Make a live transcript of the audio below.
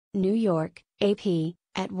New York, AP.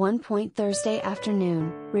 At one point Thursday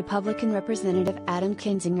afternoon, Republican Representative Adam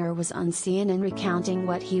Kinzinger was on CNN recounting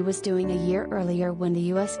what he was doing a year earlier when the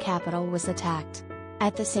U.S. Capitol was attacked.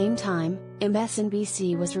 At the same time,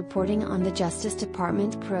 MSNBC was reporting on the Justice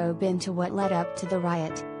Department probe into what led up to the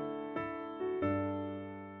riot.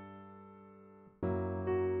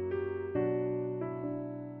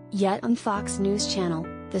 Yet on Fox News Channel,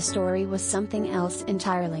 the story was something else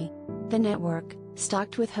entirely. The network,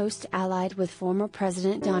 stocked with hosts allied with former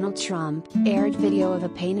President Donald Trump, aired video of a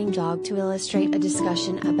painting dog to illustrate a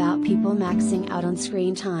discussion about people maxing out on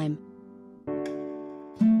screen time.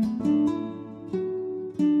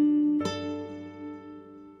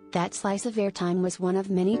 That slice of airtime was one of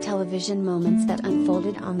many television moments that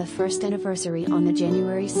unfolded on the first anniversary on the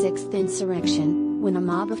January 6th insurrection, when a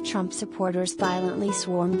mob of Trump supporters violently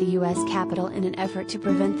swarmed the U.S. Capitol in an effort to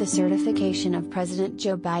prevent the certification of President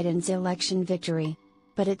Joe Biden's election victory.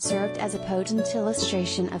 But it served as a potent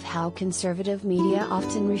illustration of how conservative media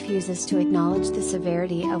often refuses to acknowledge the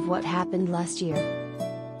severity of what happened last year.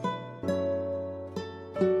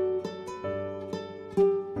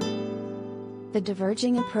 The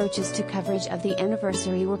diverging approaches to coverage of the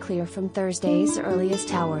anniversary were clear from Thursday's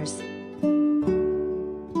earliest hours.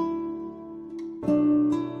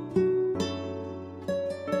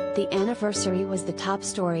 The anniversary was the top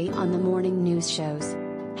story on the morning news shows.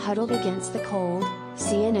 Huddled against the cold,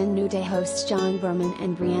 CNN New Day hosts John Berman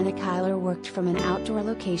and Brianna Keilar worked from an outdoor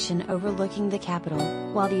location overlooking the Capitol,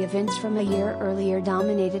 while the events from a year earlier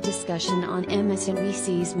dominated discussion on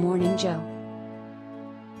MSNBC's Morning Joe.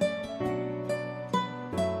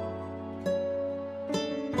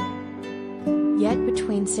 Yet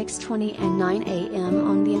between 6:20 and 9 a.m.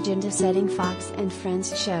 on the agenda-setting Fox and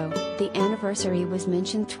Friends show, the anniversary was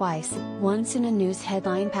mentioned twice, once in a news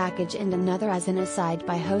headline package and another as an aside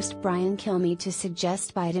by host Brian Kilmeade to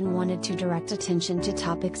suggest Biden wanted to direct attention to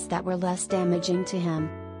topics that were less damaging to him.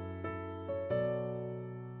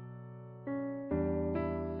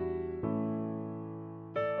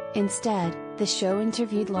 Instead, the show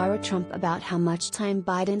interviewed Lara Trump about how much time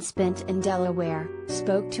Biden spent in Delaware,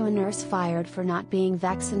 spoke to a nurse fired for not being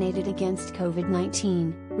vaccinated against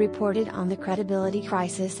COVID-19, reported on the credibility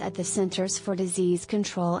crisis at the Centers for Disease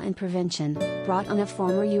Control and Prevention, brought on a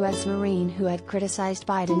former U.S. Marine who had criticized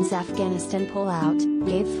Biden's Afghanistan pullout,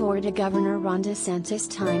 gave Florida Governor Ron DeSantis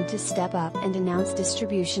time to step up and announce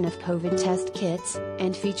distribution of COVID test kits,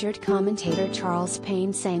 and featured commentator Charles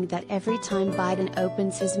Payne saying that every time Biden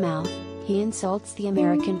opens his mouth, he insults the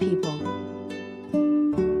American people.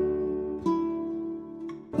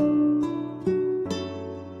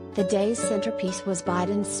 The day's centerpiece was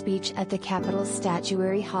Biden's speech at the Capitol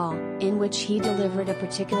Statuary Hall, in which he delivered a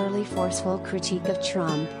particularly forceful critique of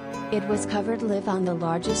Trump. It was covered live on the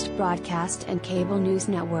largest broadcast and cable news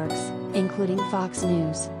networks, including Fox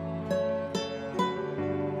News.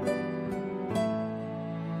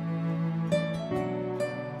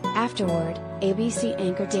 Afterward, ABC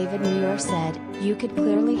anchor David Muir said, "You could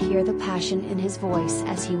clearly hear the passion in his voice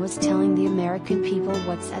as he was telling the American people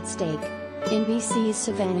what's at stake." NBC's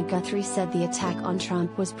Savannah Guthrie said the attack on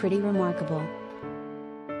Trump was pretty remarkable.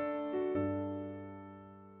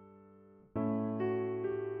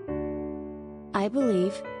 "I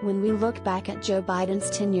believe, when we look back at Joe Biden's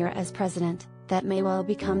tenure as president, that may well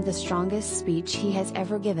become the strongest speech he has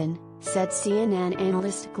ever given," said CNN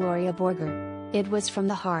analyst Gloria Borger. "It was from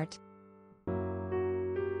the heart."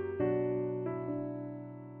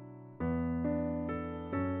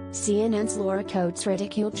 CNN's Laura Coates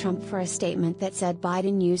ridiculed Trump for a statement that said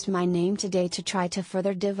Biden used my name today to try to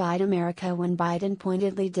further divide America when Biden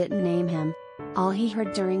pointedly didn't name him. "All he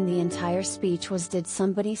heard during the entire speech was 'Did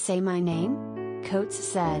somebody say my name?'" Coates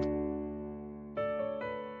said.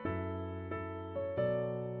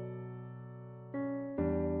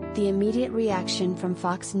 The immediate reaction from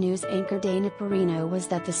Fox News anchor Dana Perino was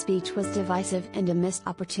that the speech was divisive and a missed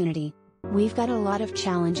opportunity. "We've got a lot of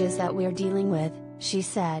challenges that we're dealing with," she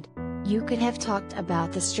said. "You could have talked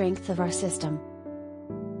about the strength of our system."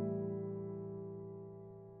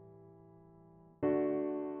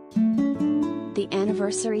 The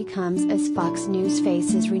anniversary comes as Fox News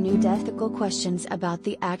faces renewed ethical questions about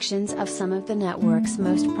the actions of some of the network's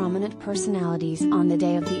most prominent personalities on the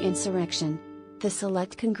day of the insurrection. The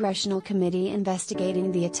Select Congressional Committee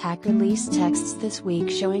investigating the attack released texts this week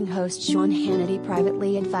showing host Sean Hannity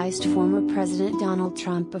privately advised former President Donald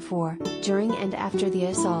Trump before, during and after the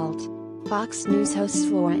assault. Fox News hosts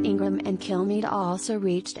Laura Ingraham and Kilmeade also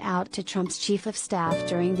reached out to Trump's chief of staff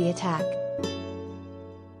during the attack.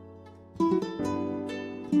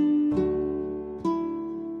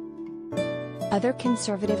 Other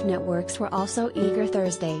conservative networks were also eager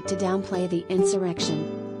Thursday to downplay the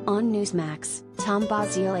insurrection. On Newsmax, Tom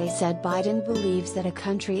Bazile said Biden believes that a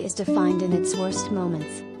country is defined in its worst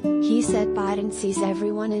moments. He said Biden sees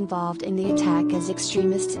everyone involved in the attack as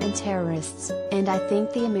extremists and terrorists, and I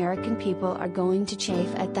think the American people are going to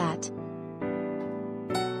chafe at that.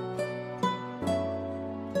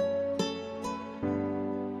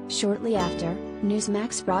 Shortly after,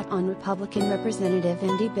 Newsmax brought on Republican Representative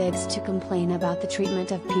Andy Biggs to complain about the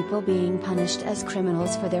treatment of people being punished as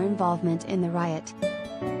criminals for their involvement in the riot.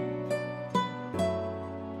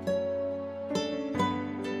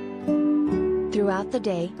 Throughout the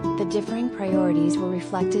day, the differing priorities were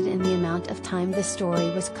reflected in the amount of time the story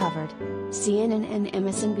was covered. CNN and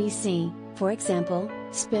MSNBC, for example,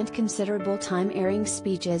 spent considerable time airing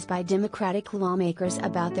speeches by Democratic lawmakers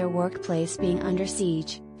about their workplace being under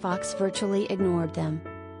siege. Fox virtually ignored them.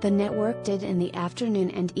 The network did in the afternoon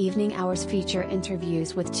and evening hours feature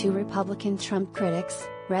interviews with two Republican Trump critics,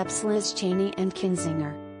 Reps Liz Cheney and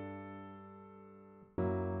Kinzinger.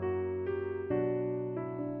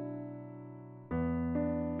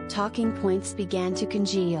 Talking points began to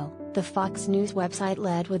congeal. The Fox News website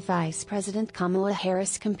led with Vice President Kamala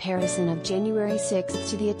Harris' comparison of January 6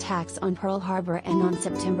 to the attacks on Pearl Harbor and on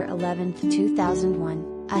September 11,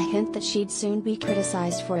 2001, a hint that she'd soon be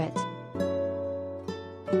criticized for it.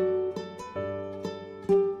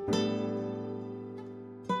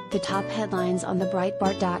 The top headlines on the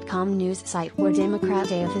Breitbart.com news site were Democrat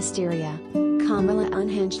Day of Hysteria, Kamala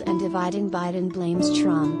unhinged and dividing Biden blames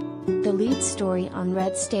Trump. The lead story on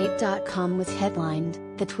RedState.com was headlined,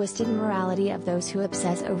 The Twisted Morality of Those Who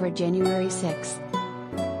Obsess Over January 6.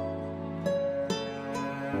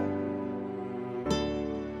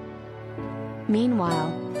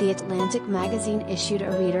 Meanwhile, The Atlantic magazine issued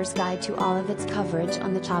a reader's guide to all of its coverage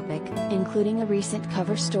on the topic, including a recent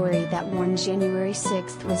cover story that warned January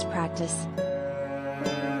 6 was practice.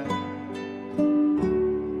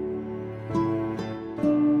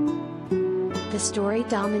 The story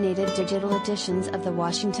dominated digital editions of The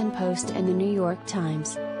Washington Post and The New York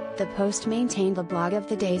Times. The Post maintained a blog of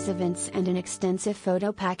the day's events and an extensive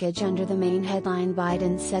photo package under the main headline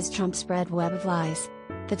Biden says Trump spread web of lies.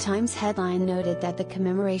 The Times headline noted that the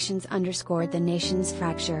commemorations underscored the nation's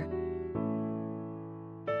fracture.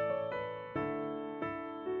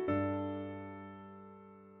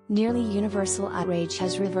 Nearly universal outrage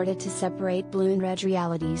has reverted to separate blue and red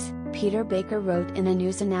realities, Peter Baker wrote in a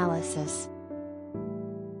news analysis.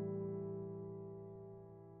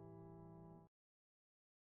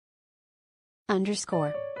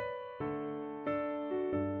 _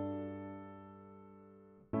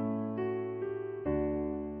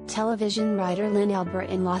 Television writer Lynn Elber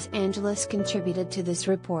in Los Angeles contributed to this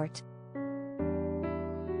report.